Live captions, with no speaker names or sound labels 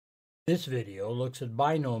This video looks at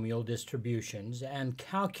binomial distributions and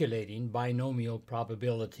calculating binomial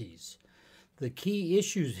probabilities. The key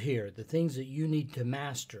issues here, the things that you need to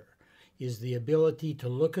master, is the ability to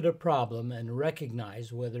look at a problem and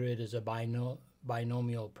recognize whether it is a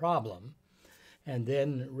binomial problem, and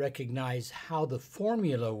then recognize how the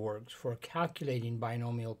formula works for calculating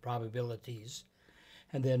binomial probabilities,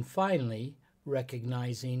 and then finally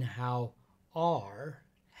recognizing how R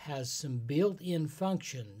has some built-in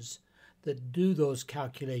functions that do those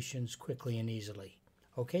calculations quickly and easily.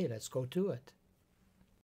 Okay, let's go to it.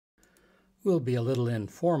 We'll be a little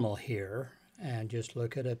informal here and just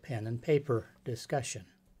look at a pen and paper discussion.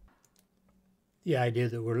 The idea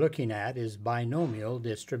that we're looking at is binomial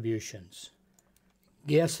distributions.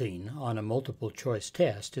 Guessing on a multiple choice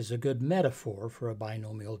test is a good metaphor for a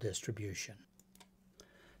binomial distribution.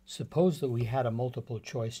 Suppose that we had a multiple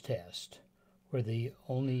choice test where the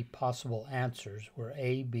only possible answers were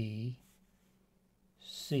A, B,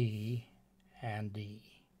 C, and D.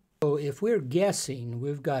 So if we're guessing,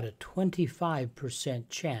 we've got a 25%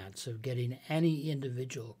 chance of getting any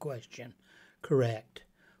individual question correct.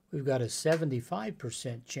 We've got a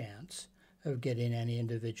 75% chance of getting any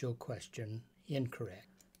individual question incorrect.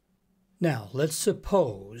 Now, let's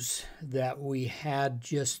suppose that we had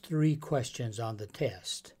just 3 questions on the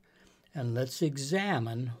test. And let's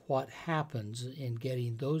examine what happens in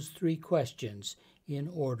getting those 3 questions in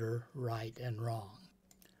order, right and wrong.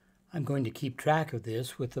 I'm going to keep track of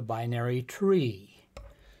this with the binary tree.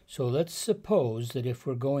 So let's suppose that if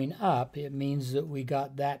we're going up, it means that we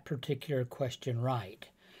got that particular question right.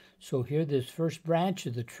 So here this first branch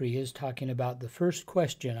of the tree is talking about the first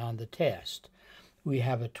question on the test. We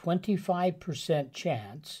have a 25%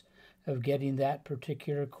 chance of getting that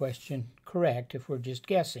particular question correct if we're just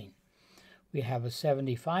guessing. We have a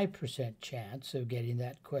 75% chance of getting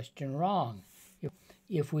that question wrong.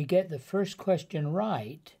 If we get the first question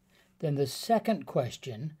right, then the second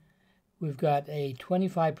question, we've got a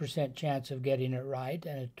 25% chance of getting it right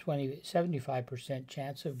and a 75%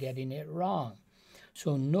 chance of getting it wrong.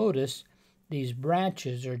 So notice these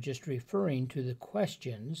branches are just referring to the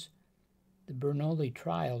questions. The Bernoulli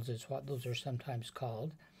trials is what those are sometimes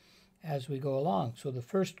called as we go along. So the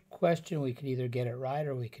first question we could either get it right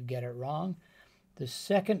or we could get it wrong. The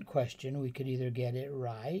second question we could either get it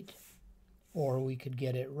right or we could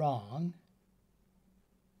get it wrong.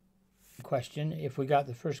 Question, if we got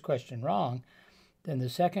the first question wrong, then the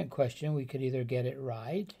second question we could either get it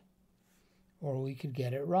right or we could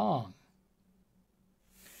get it wrong.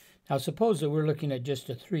 Now suppose that we're looking at just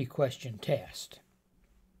a 3-question test.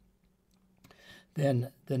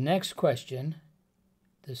 Then the next question,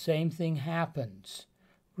 the same thing happens,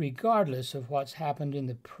 regardless of what's happened in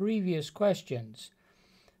the previous questions.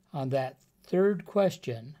 On that third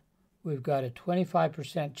question, we've got a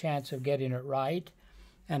 25% chance of getting it right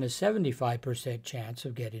and a 75% chance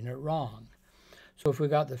of getting it wrong. So if we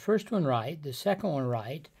got the first one right, the second one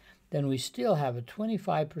right, then we still have a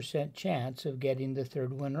 25% chance of getting the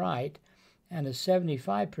third one right and a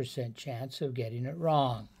 75% chance of getting it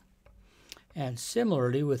wrong. And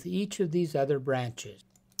similarly with each of these other branches.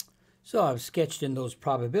 So I've sketched in those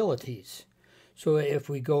probabilities. So if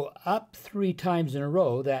we go up 3 times in a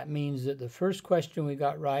row, that means that the first question we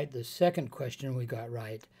got right, the second question we got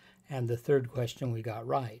right, and the third question we got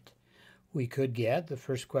right. We could get the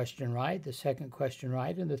first question right, the second question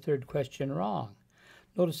right, and the third question wrong.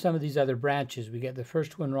 Notice some of these other branches. We get the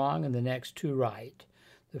first one wrong and the next 2 right.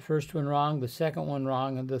 The first one wrong, the second one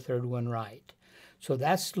wrong, and the third one right. So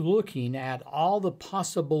that's looking at all the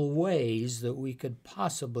possible ways that we could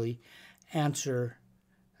possibly answer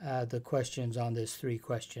the questions on this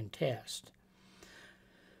 3-question test.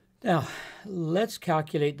 Now, let's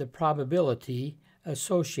calculate the probability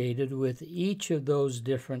associated with each of those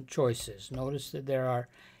different choices. Notice that there are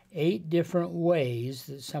 8 different ways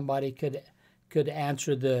that somebody could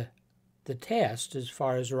answer the test as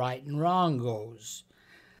far as right and wrong goes.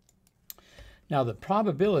 Now the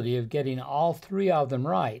probability of getting all 3 of them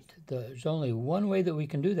right, there's only one way that we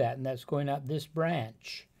can do that, and that's going up this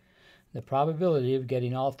branch. The probability of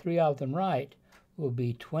getting all 3 of them right will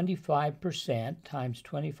be 25% times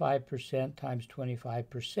 25% times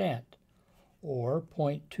 25%, or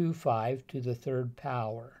 0.25 to the 3rd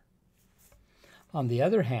power. On the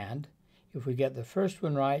other hand, if we get the first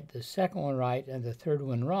one right, the second one right, and the third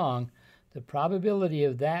one wrong, the probability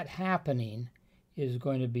of that happening is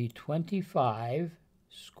going to be 25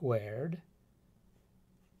 squared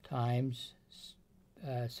times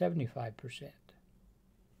 75%.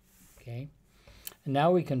 Okay, and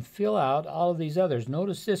now we can fill out all of these others.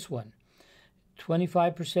 Notice this one.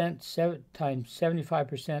 25% times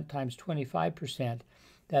 75% times 25%,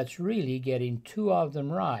 that's really getting 2 of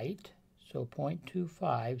them right, so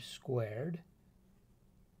 0.25 squared,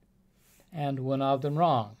 and 1 of them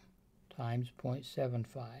wrong, times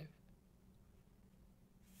 0.75.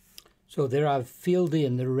 So there I've filled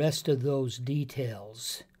in the rest of those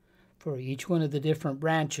details for each one of the different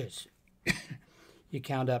branches. You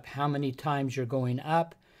count up how many times you're going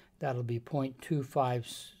up. That'll be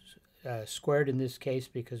 0.25 squared in this case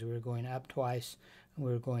because we're going up twice and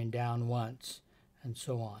we're going down once, and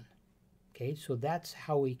so on. Okay, so that's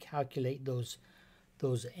how we calculate those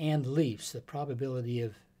and leafs, the probability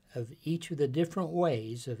of each of the different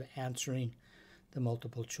ways of answering the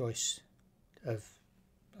multiple choice of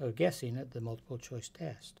guessing at the multiple choice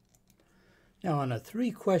test. Now on a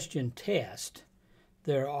 3-question test,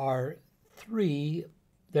 there are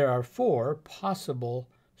 4 possible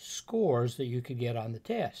scores that you could get on the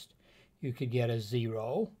test. You could get a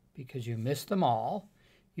 0 because you missed them all.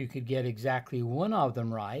 You could get exactly 1 of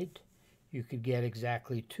them right. You could get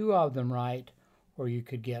exactly 2 of them right, or you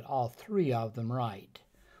could get all 3 of them right.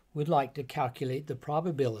 We'd like to calculate the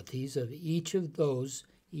probabilities of each of those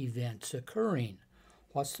events occurring.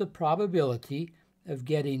 What's the probability of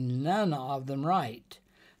getting none of them right?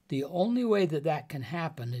 The only way that that can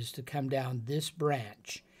happen is to come down this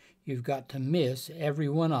branch. You've got to miss every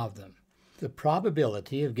one of them. The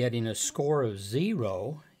probability of getting a score of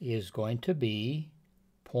 0 is going to be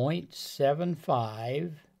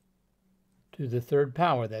 0.75 to the 3rd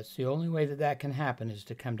power. That's the only way that that can happen, is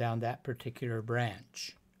to come down that particular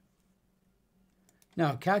branch.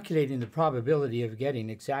 Now, calculating the probability of getting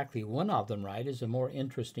exactly 1 of them right is a more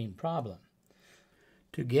interesting problem.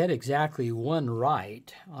 To get exactly 1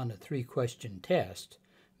 right on a 3-question test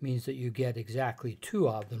means that you get exactly 2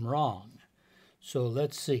 of them wrong. So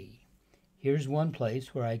let's see. Here's one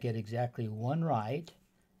place where I get exactly 1 right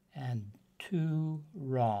and 2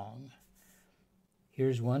 wrong.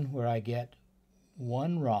 Here's one where I get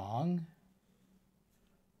 1 wrong,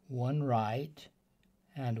 1 right,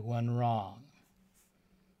 and 1 wrong.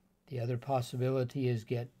 The other possibility is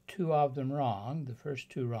get 2 of them wrong, the first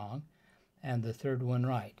 2 wrong, and the 3rd one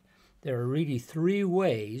right. There are really 3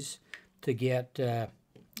 ways to get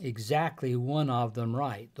exactly 1 of them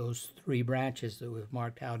right, those 3 branches that we've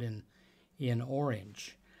marked out in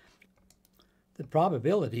orange. The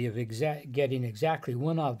probability of getting exactly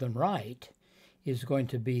 1 of them right is going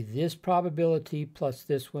to be this probability plus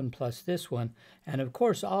this one plus this one, and of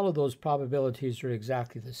course all of those probabilities are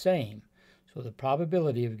exactly the same. So the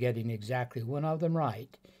probability of getting exactly 1 of them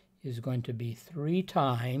right is going to be 3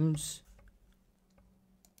 times.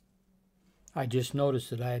 I just noticed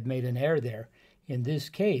that I had made an error there. In this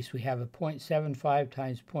case, we have a 0.75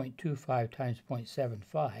 times 0.25 times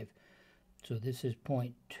 0.75. So this is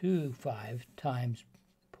 0.25 times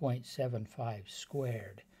 0.75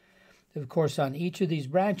 squared. Of course, on each of these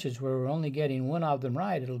branches where we're only getting 1 of them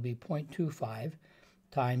right, it'll be 0.25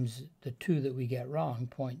 times the 2 that we get wrong,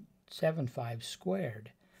 0.75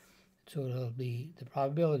 squared. So it'll be the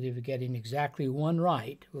probability of getting exactly 1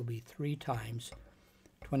 right will be 3 times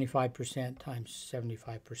 25% times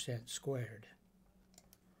 75% squared.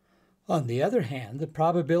 On the other hand, the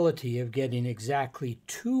probability of getting exactly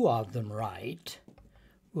 2 of them right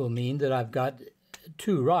will mean that I've got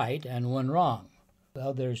 2 right and 1 wrong.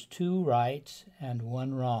 Well, there's 2 rights and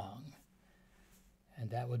 1 wrong. And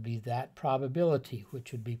that would be that probability,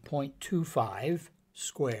 which would be 0.25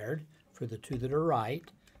 squared for the 2 that are right,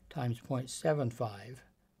 times 0.75,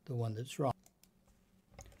 the one that's wrong.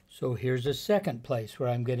 So here's a second place where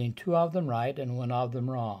I'm getting 2 of them right and 1 of them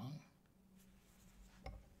wrong.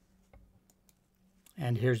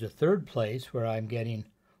 And here's a third place where I'm getting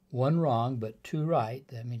 1 wrong but 2 right.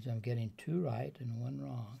 That means I'm getting 2 right and 1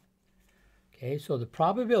 wrong. Okay, so the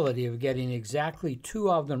probability of getting exactly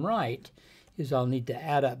 2 of them right is I'll need to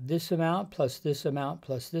add up this amount plus this amount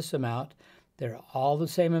plus this amount. They're all the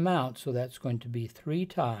same amount, so that's going to be 3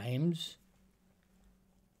 times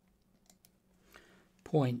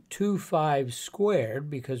 0.25 squared,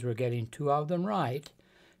 because we're getting 2 of them right,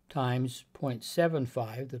 times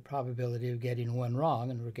 0.75, the probability of getting 1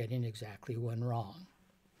 wrong, and we're getting exactly 1 wrong.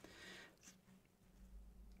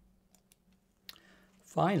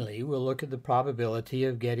 Finally, we'll look at the probability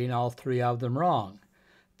of getting all 3 of them wrong.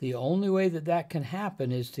 The only way that that can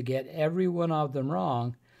happen is to get every one of them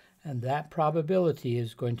wrong, and that probability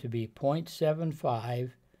is going to be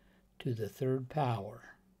 0.75 to the 3rd power.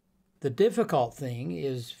 The difficult thing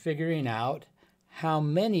is figuring out how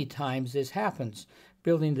many times this happens.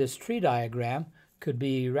 Building this tree diagram could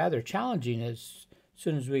be rather challenging as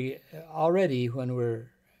soon as we already, when we're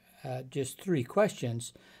just 3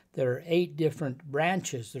 questions, there are 8 different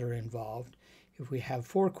branches that are involved. If we have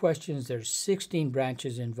 4 questions, there's 16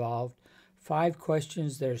 branches involved. 5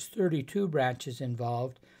 questions, there's 32 branches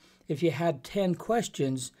involved. If you had 10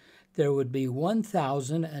 questions, there would be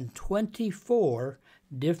 1,024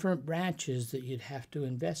 different branches that you'd have to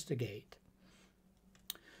investigate.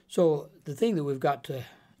 So the thing that we've got to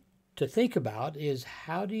think about is,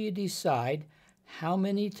 how do you decide how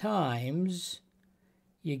many times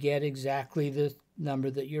you get exactly the number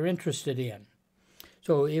that you're interested in?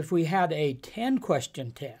 So if we had a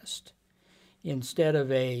 10-question test instead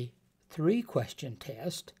of a 3-question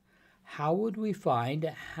test, how would we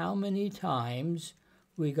find how many times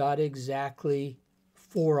we got exactly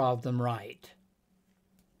 4 of them right?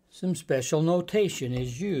 Some special notation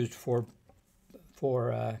is used for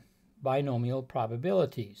binomial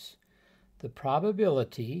probabilities. The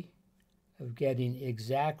probability of getting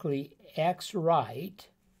exactly X right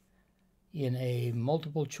in a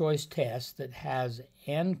multiple choice test that has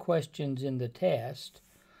n questions in the test,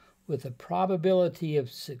 with a probability of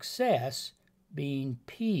success being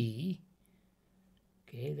P,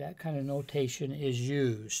 okay, that kind of notation is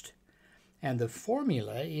used. And the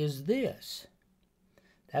formula is this.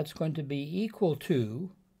 That's going to be equal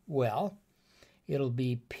to, well, it'll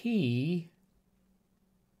be P,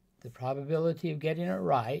 the probability of getting it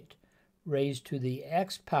right, raised to the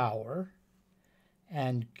X power,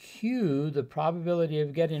 and Q, the probability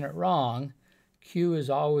of getting it wrong. Q is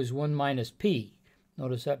always 1 minus P.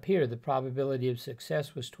 Notice up here the probability of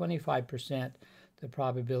success was 25%. The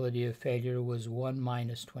probability of failure was 1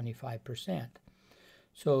 minus 25%.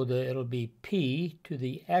 So it'll be P to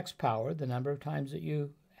the X power, the number of times that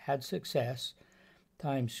you had success,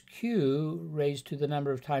 times Q raised to the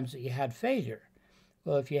number of times that you had failure.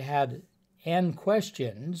 Well, if you had n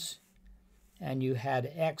questions and you had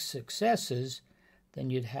X successes, then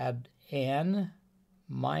you'd have n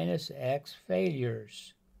minus X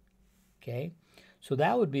failures. Okay? So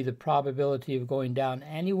that would be the probability of going down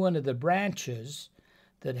any one of the branches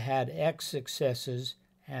that had X successes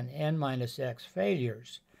and n minus X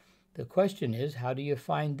failures. The question is, how do you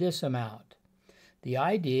find this amount? The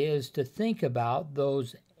idea is to think about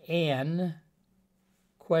those n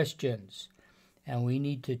questions, and we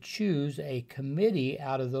need to choose a committee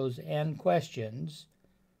out of those n questions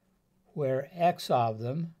where X of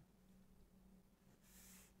them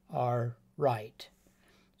are right.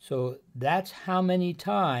 So that's how many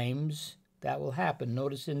times that will happen.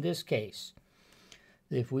 Notice in this case,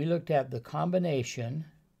 if we looked at the combination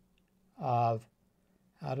of,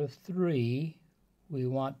 out of 3, we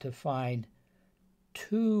want to find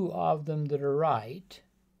 2 of them that are right.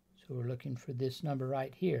 So we're looking for this number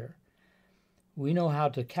right here. We know how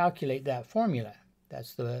to calculate that formula.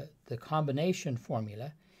 That's the combination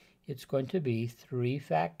formula. It's going to be 3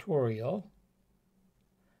 factorial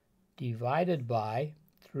divided by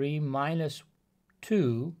 3 minus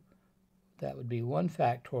 2, that would be 1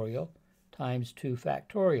 factorial, times 2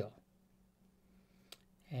 factorial.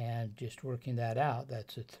 And just working that out,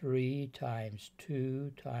 that's a 3 times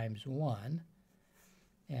 2 times 1.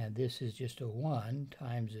 And this is just a 1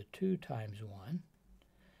 times a 2 times 1.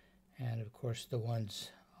 And of course the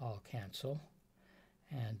 1's all cancel.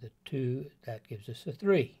 And the 2, that gives us a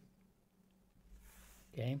 3.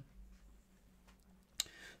 Okay?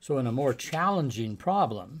 So in a more challenging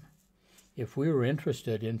problem, if we were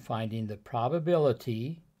interested in finding the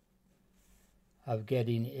probability of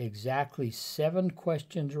getting exactly 7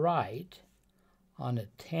 questions right on a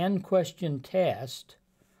 10-question test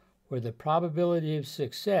where the probability of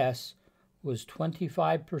success was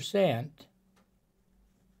 25%,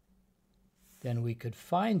 then we could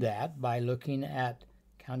find that by looking at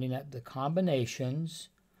counting up the combinations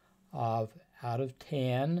of, out of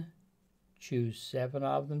 10, choose 7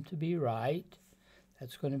 of them to be right.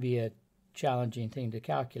 That's going to be a challenging thing to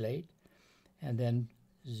calculate. And then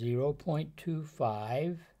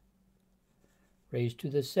 0.25 raised to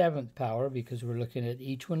the 7th power, because we're looking at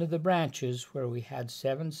each one of the branches where we had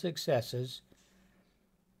 7 successes,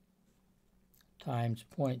 times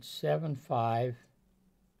 0.75.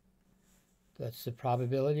 That's the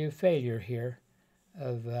probability of failure here,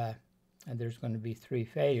 and there's going to be 3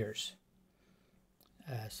 failures.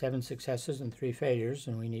 7 successes and 3 failures,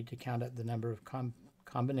 and we need to count up the number of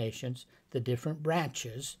combinations, the different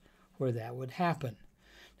branches where that would happen.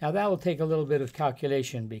 Now that will take a little bit of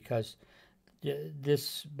calculation, because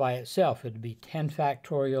this by itself would be 10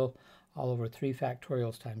 factorial all over 3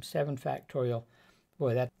 factorials times 7 factorial.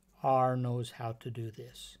 Boy, that R knows how to do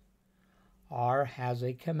this. R has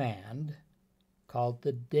a command called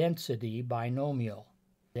the density binomial.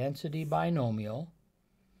 Density binomial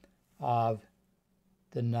of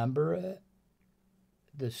the number,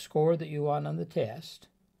 the score that you want on the test,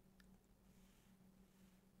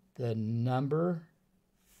 the number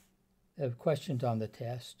of questions on the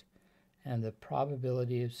test, and the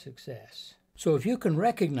probability of success. So if you can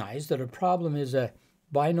recognize that a problem is a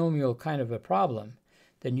binomial kind of a problem,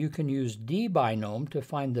 then you can use dbinom to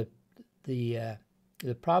find the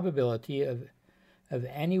probability of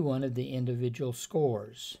any one of the individual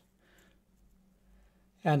scores.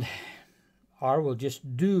 And R will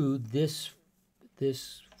just do this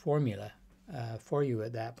formula for you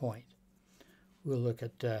at that point. We'll look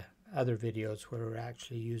at other videos where we're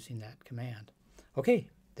actually using that command. Okay,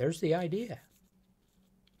 there's the idea.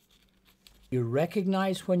 You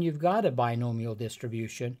recognize when you've got a binomial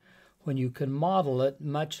distribution when you can model it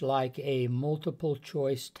much like a multiple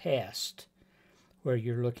choice test, where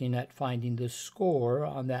you're looking at finding the score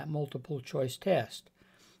on that multiple choice test.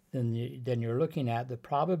 Then you're looking at the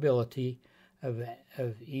probability of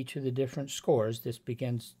each of the different scores. This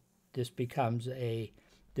becomes a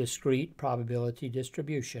discrete probability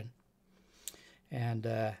distribution.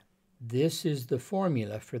 And this is the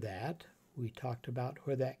formula for that. We talked about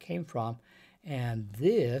where that came from. And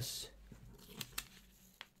this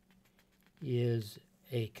is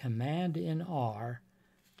a command in R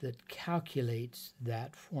that calculates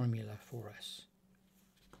that formula for us.